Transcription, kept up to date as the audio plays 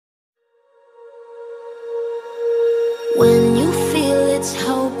When you feel it's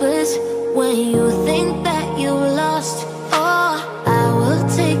hopeless, when you think that you lost, oh, I will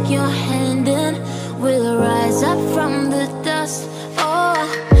take your hand and we'll rise up from the dust. Oh,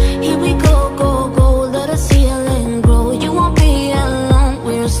 here we go, go, go, let us heal and grow. You won't be alone,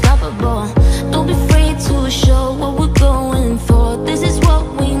 we're unstoppable. Don't be afraid to show what we're going for. This is what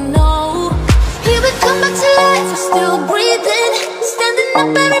we know. Here we come back to life, we're still breathing. Standing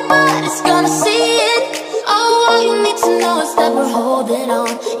up, everybody's gonna see it. Oh, all you need to know is that we're holding on.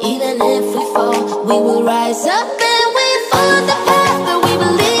 Even if we fall, we will rise up and we follow the path that we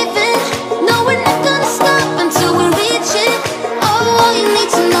believe in. No, we're not gonna stop until we reach it. Oh, all you need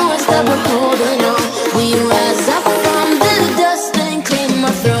to know is that we're holding on. We rise up from the dust and claim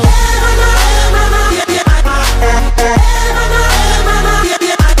our throne.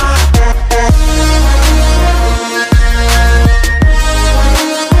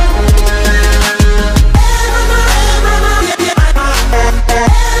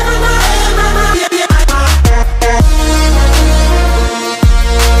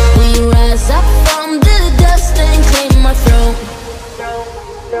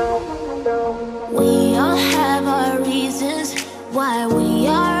 We all have our reasons why we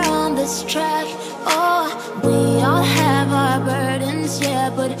are on this track. Oh, we all have our burdens, yeah,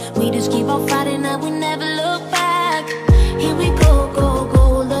 but we just keep on fighting and we never look back. Here we go, go,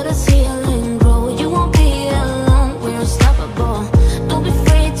 go, let us heal and grow. You won't be alone, we're unstoppable. Don't be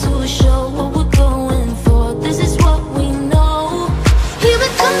afraid to show what we're going for. This is what we know. Here we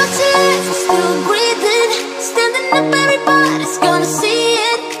come back to life, we're still breathing. Standing up, everybody's gonna see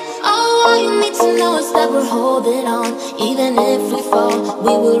it. Oh, all you need to know is that we're holding on. Even if we fall,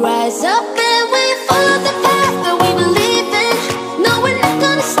 we will rise up and we follow the path that we believe in. No, we're not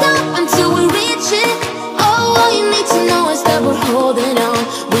gonna stop until we reach it. Oh, all you need to know is that we're holding on.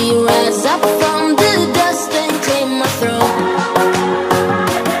 We rise up from the dust and claim our throne.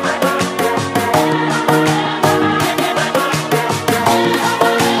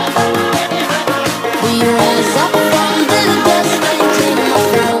 We rise up from the dust and claim our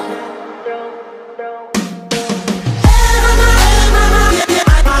throne.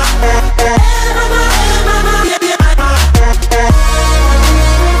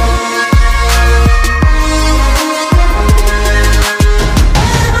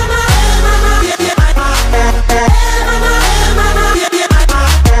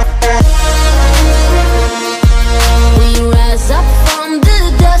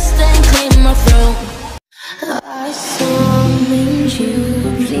 I summoned you,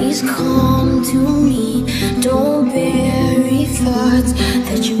 please come to me. Don't bury thoughts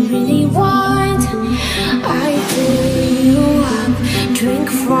that you really want. I fill you up, drink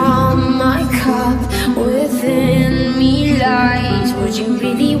from my cup. Within me lies what you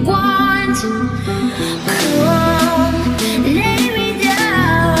really want. Come, lay me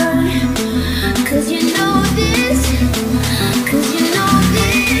down, 'cause you know this, 'cause you know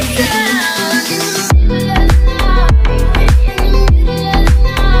this.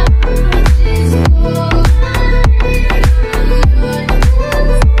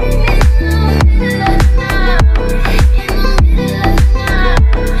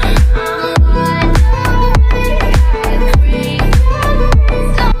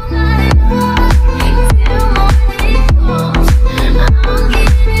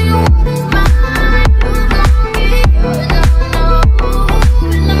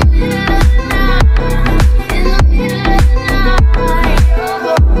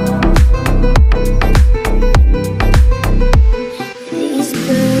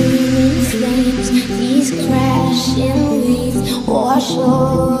 Wash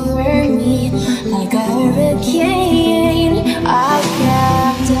over me like a hurricane. I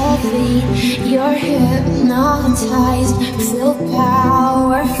captivate, you're hypnotized, feel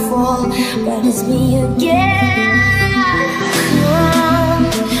powerful, but it's me again. Come,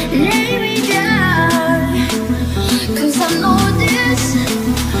 lay me down, 'cause I know this,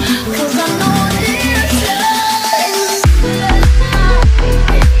 'cause I know this.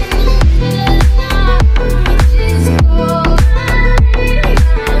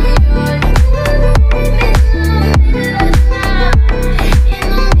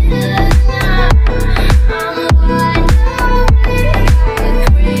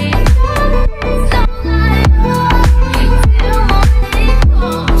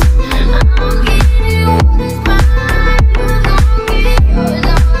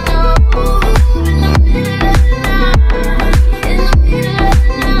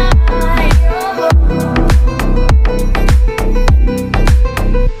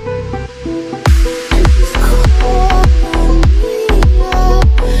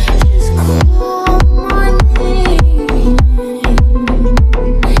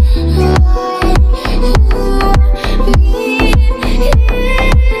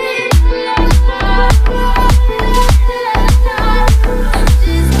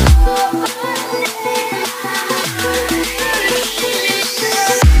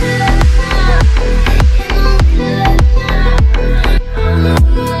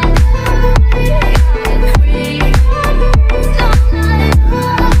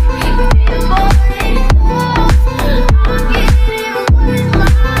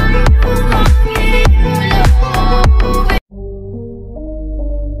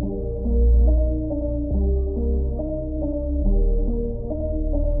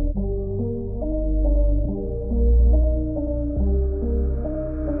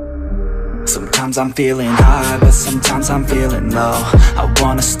 Sometimes I'm feeling high, but sometimes I'm feeling low. I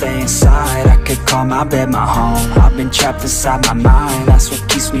wanna stay inside, I could call my bed my home. I've been trapped inside my mind, that's what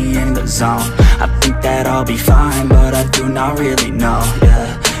keeps me in the zone. I think that I'll be fine, but I do not really know,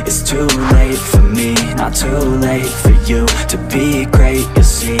 yeah. It's too late for me, not too late for you. To be great, you'll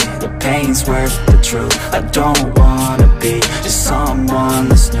see, the pain's worth the truth. I don't wanna be just someone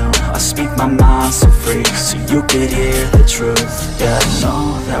that's new. I speak my mind so free, so you could hear the truth. Yeah, I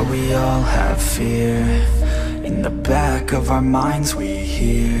know that we all have fear. In the back of our minds we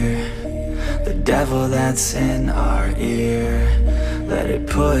hear the devil that's in our ear. Let it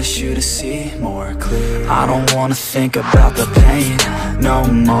push you to see more clear. I don't wanna think about the pain no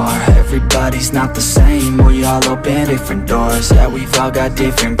more. Everybody's not the same, we all open different doors. Yeah, we've all got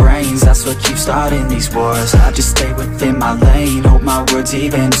different brains, that's what keeps starting these wars. I just stay within my lane, hope my words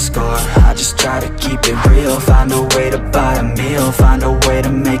even score. I just try to keep it real, find a way to buy a meal, find a way to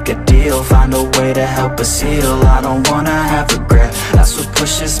make a deal, find a way to help us heal. I don't wanna have regret, that's what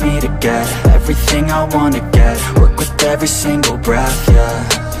pushes me to get everything I wanna get, work with every single breath, yeah.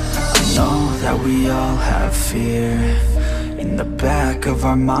 I know that we all have fear. In the back of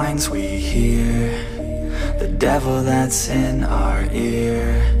our minds we hear the devil that's in our ear.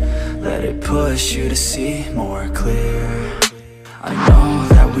 Let it push you to see more clear. I know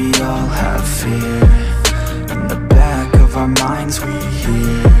that we all have fear. In the back of our minds we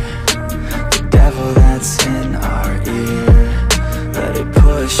hear the devil that's in our ear. Let it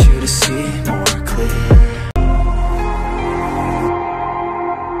push you to see more clear.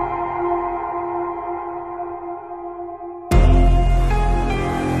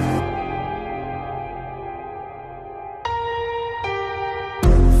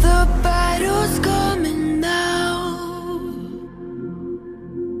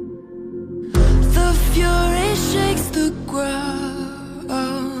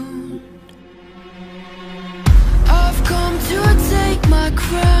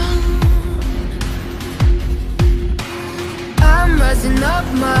 Up,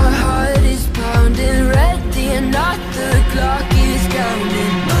 my heart is pounding, ready or not, the clock is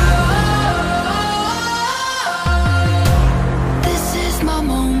counting. This is my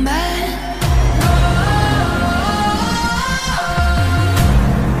moment.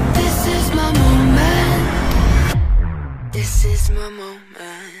 This is my moment. This is my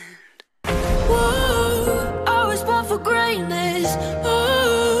moment. Whoa, I was born for greatness.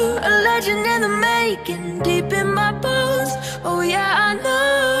 Oh, a legend in the making, deep in my bones. Oh yeah, I know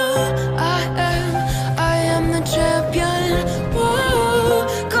I am the champion. Whoa,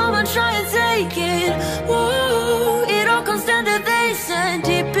 come on, try and take it. Whoa, it all comes down to this and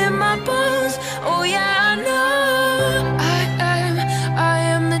deep in my bones. Oh yeah, I know I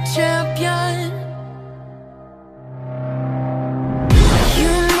am the champion.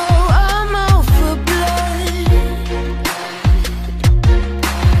 You know I'm out for blood.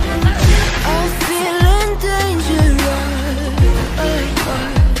 I'm feeling dangerous.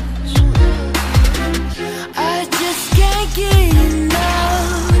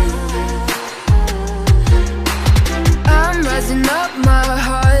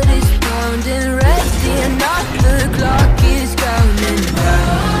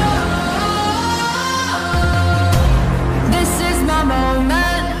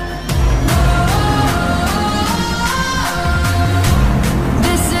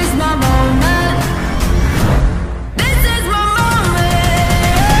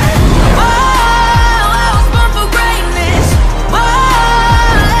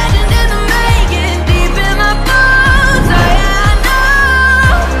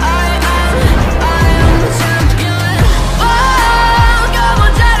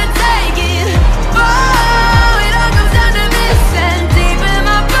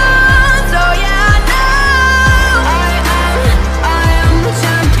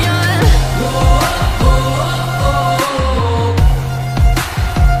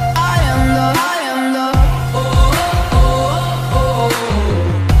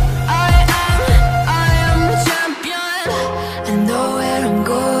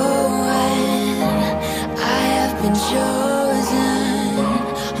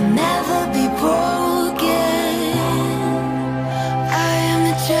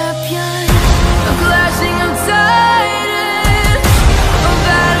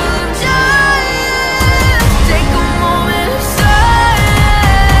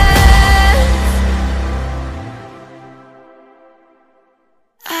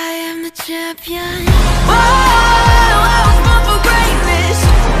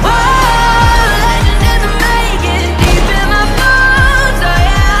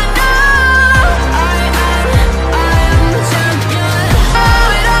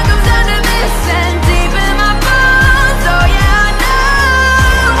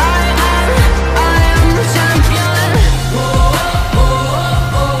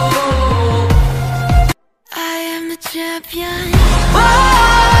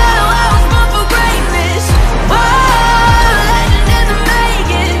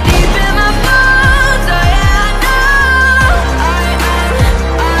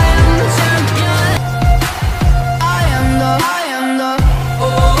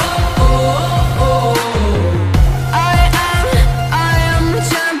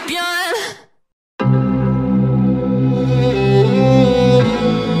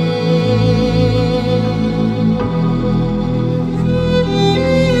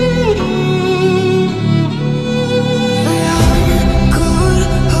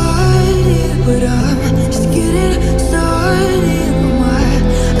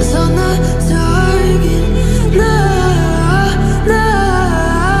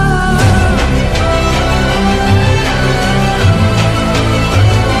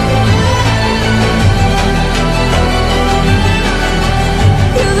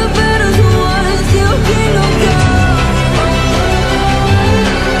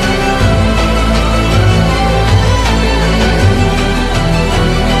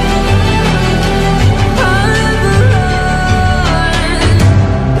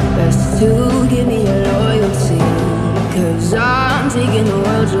 'Cause I'm taking the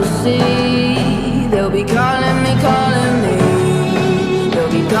world, you'll see.